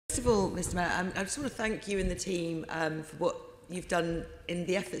First of all, Mr Mayor, I just want to thank you and the team for what you've done in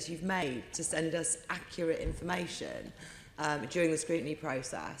the efforts you've made to send us accurate information during the scrutiny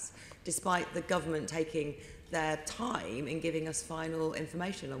process, despite the government taking their time in giving us final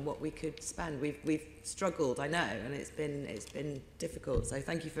information on what we could spend. We've struggled, I know, and it's been difficult, so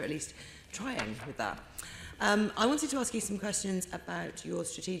thank you for at least trying with that. I wanted to ask you some questions about your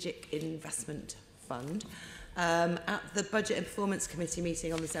Strategic Investment Fund. At the Budget and Performance Committee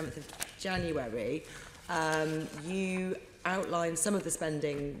meeting on the 7th of January, you outlined some of the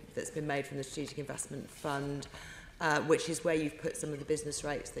spending that's been made from the Strategic Investment Fund, which is where you've put some of the business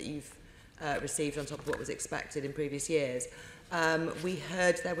rates that you've received on top of what was expected in previous years. We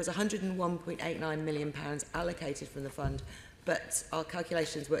heard there was £101.89 million allocated from the fund, but our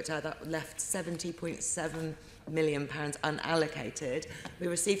calculations worked out that left £70.7 million unallocated. We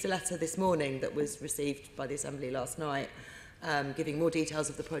received a letter this morning that was received by the Assembly last night, giving more details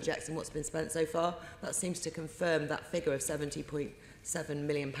of the projects and what's been spent so far. That seems to confirm that figure of £70.7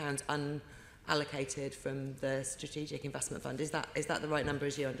 million unallocated from the Strategic Investment Fund. Is that the right number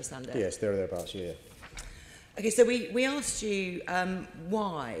as you understand it? Yes, thereabouts, yeah. Okay, so we asked you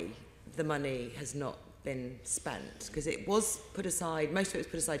why the money has not been spent, because it was put aside, most of it was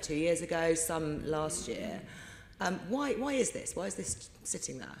put aside 2 years ago, some last year. Why is this? Why is this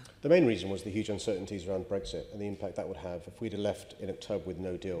sitting there? The main reason was the huge uncertainties around Brexit and the impact that would have. If we'd have left in October with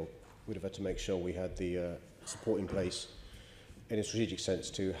no deal, we'd have had to make sure we had the support in place in a strategic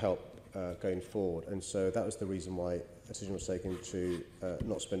sense to help going forward. And so that was the reason why a decision was taken to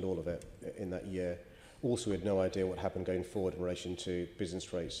not spend all of it in that year. Also, we had no idea what happened going forward in relation to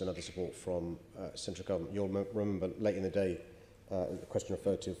business rates and other support from central government. You'll remember late in the day, the question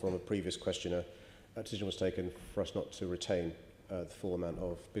referred to from a previous questioner, a decision was taken for us not to retain the full amount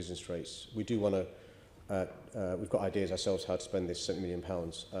of business rates. We do want to, we've got ideas ourselves how to spend this £70 million,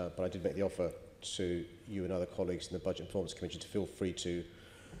 but I did make the offer to you and other colleagues in the Budget and Performance Committee to feel free to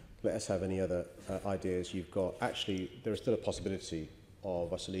let us have any other ideas you've got. Actually, there is still a possibility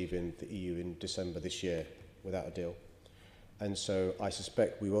of us leaving the EU in December this year without a deal. And so I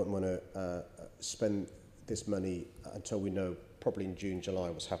suspect we won't want to spend this money until we know probably in June, July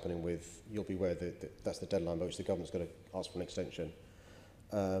what's happening with, you'll be aware that that's the deadline by which the government's going to ask for an extension.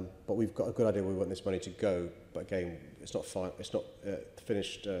 But we've got a good idea where we want this money to go, but again, it's not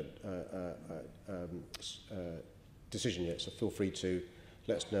finished decision yet, so feel free to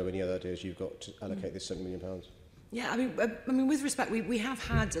let us know any other ideas you've got to allocate this £7 million. Yeah, I mean, with respect, we have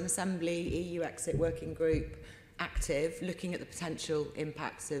had an Assembly EU exit working group active, looking at the potential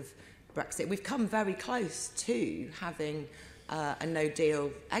impacts of Brexit. We've come very close to having a no-deal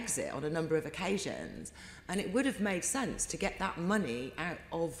exit on a number of occasions, and it would have made sense to get that money out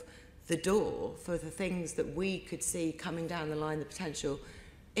of the door for the things that we could see coming down the line, the potential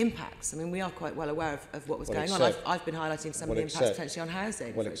impacts. I mean, we are quite well aware of what was going on. I've been highlighting some of the impacts potentially on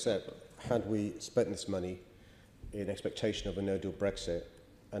housing. Well, except had we spent this money in expectation of a no-deal Brexit,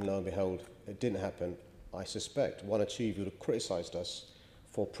 and lo and behold, it didn't happen, I suspect one or two of you would have criticised us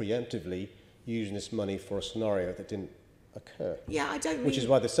for preemptively using this money for a scenario that didn't occur. Yeah, I don't. Which is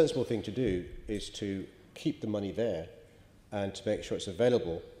why the sensible thing to do is to keep the money there and to make sure it's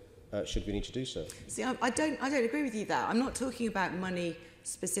available should we need to do so. See, I don't agree with you there. I'm not talking about money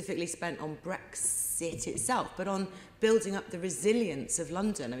specifically spent on Brexit itself, but on building up the resilience of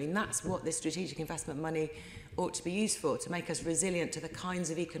London. I mean, that's what this strategic investment money ought to be used for, to make us resilient to the kinds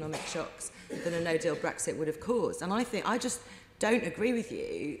of economic shocks that a no-deal Brexit would have caused. And I just don't agree with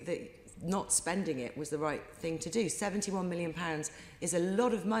you that not spending it was the right thing to do. £71 million is a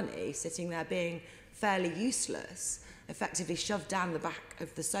lot of money sitting there being fairly useless, effectively shoved down the back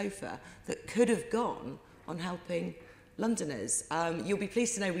of the sofa, that could have gone on helping Londoners. You'll be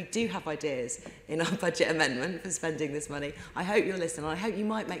pleased to know we do have ideas in our budget amendment for spending this money. I hope you'll listen, and I hope you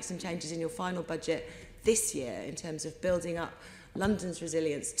might make some changes in your final budget this year in terms of building up London's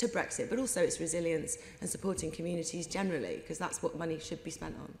resilience to Brexit, but also its resilience and supporting communities generally, because that's what money should be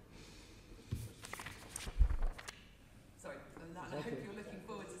spent on. Sorry, I hope you're looking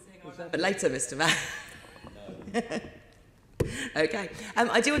forward to seeing our but later, Mr. Mayor. Okay.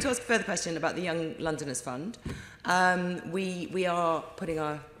 I do want to ask a further question about the Young Londoners Fund. We are putting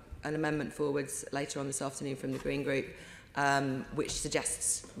an amendment forwards later on this afternoon from the Green Group, which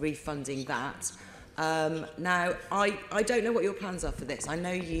suggests refunding that. Now, I don't know what your plans are for this. I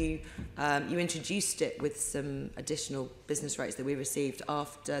know you introduced it with some additional business rates that we received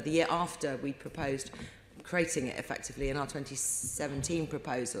after the year after we proposed creating it effectively in our 2017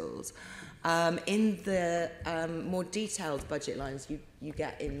 proposals. In the more detailed budget lines you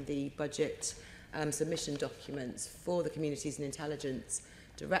get in the budget submission documents for the Communities and Intelligence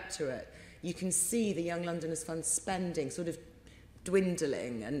Directorate, you can see the Young Londoners Fund spending sort of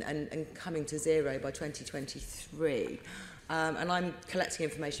dwindling and coming to zero by 2023. And I'm collecting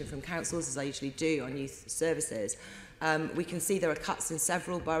information from councils, as I usually do, on youth services. We can see there are cuts in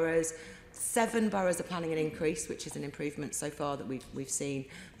several boroughs. 7 boroughs are planning an increase, which is an improvement so far that we've seen,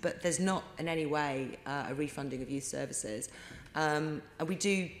 but there's not in any way a refunding of youth services. And we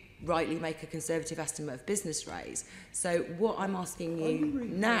do rightly make a conservative estimate of business rates. So what I'm asking you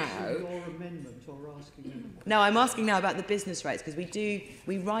now... Your amendment or asking... No, I'm asking now about the business rates, because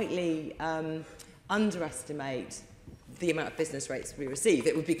we rightly underestimate the amount of business rates we receive.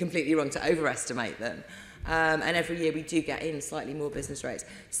 It would be completely wrong to overestimate them. And every year we do get in slightly more business rates.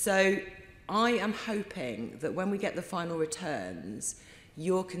 So I am hoping that when we get the final returns,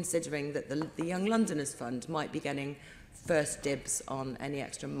 you're considering that the Young Londoners Fund might be getting first dibs on any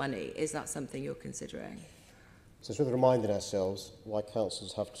extra money. Is that something you're considering? So it's worth reminding ourselves why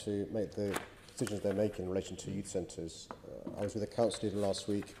councils have to make the decisions they're making in relation to youth centres. I was with a council leader last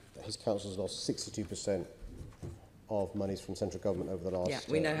week. His council's lost 62% of monies from central government over the last 9 years.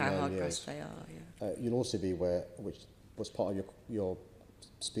 Yeah, we know how hard pressed they are. Yeah. You'll also be aware, which was part of your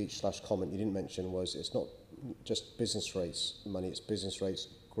speech/comment you didn't mention, was it's not just business rates money, it's business rates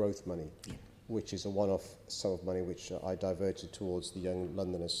growth money, which is a one-off sum of money which I diverted towards the Young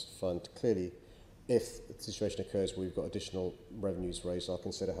Londoners Fund. Clearly, if the situation occurs where we've got additional revenues raised, I'll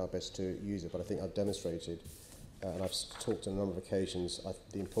consider how best to use it. But I think I've demonstrated, and I've talked on a number of occasions,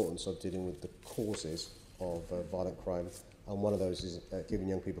 the importance of dealing with the causes of violent crime, and one of those is giving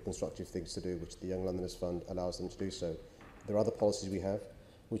young people constructive things to do, which the Young Londoners Fund allows them to do so. There are other policies we have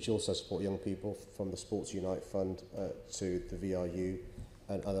which also support young people, from the Sports Unite Fund to the VRU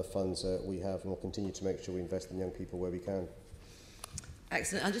and other funds we have, and we'll continue to make sure we invest in young people where we can.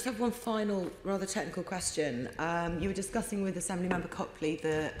 Excellent. I just have one final, rather technical question. You were discussing with Assembly Member Copley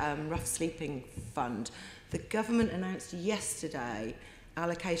the Rough Sleeping Fund. The government announced yesterday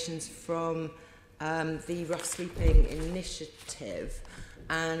allocations from the Rough Sleeping Initiative,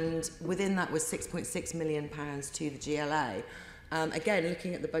 and within that was £6.6 million to the GLA. Again,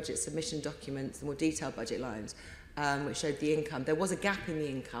 looking at the budget submission documents, the more detailed budget lines, which showed the income, there was a gap in the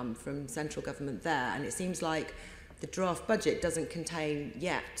income from central government there, and it seems like the draft budget doesn't contain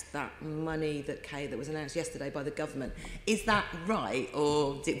yet that money that was announced yesterday by the government. Is that right,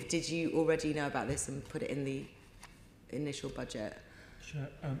 or did you already know about this and put it in the initial budget? Sure.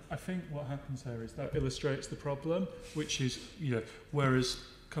 I think what happens there is that illustrates the problem, which is, whereas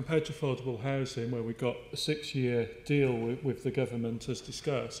compared to affordable housing, where we got a 6-year deal with the government as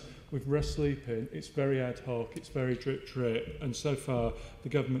discussed, with Rough Sleeping, it's very ad hoc, it's very drip, and so far the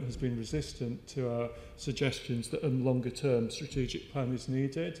government has been resistant to our suggestions that a longer-term strategic plan is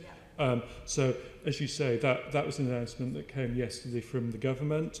needed. So, as you say, that was an announcement that came yesterday from the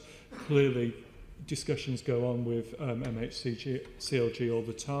government. Clearly, discussions go on with CLG all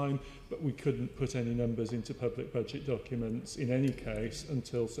the time, but we couldn't put any numbers into public budget documents in any case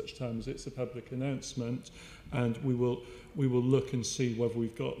until such time as it's a public announcement, and we will look and see whether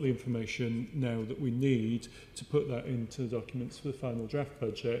we've got the information now that we need to put that into the documents for the final draft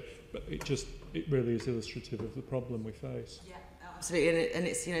budget. But it really is illustrative of the problem we face. Yeah, absolutely, and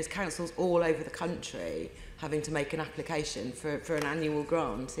it's councils all over the country having to make an application for an annual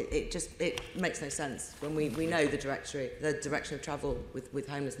grant. It makes no sense when we know the direction of travel with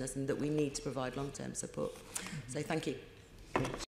homelessness, and that we need to provide long-term support. So thank you.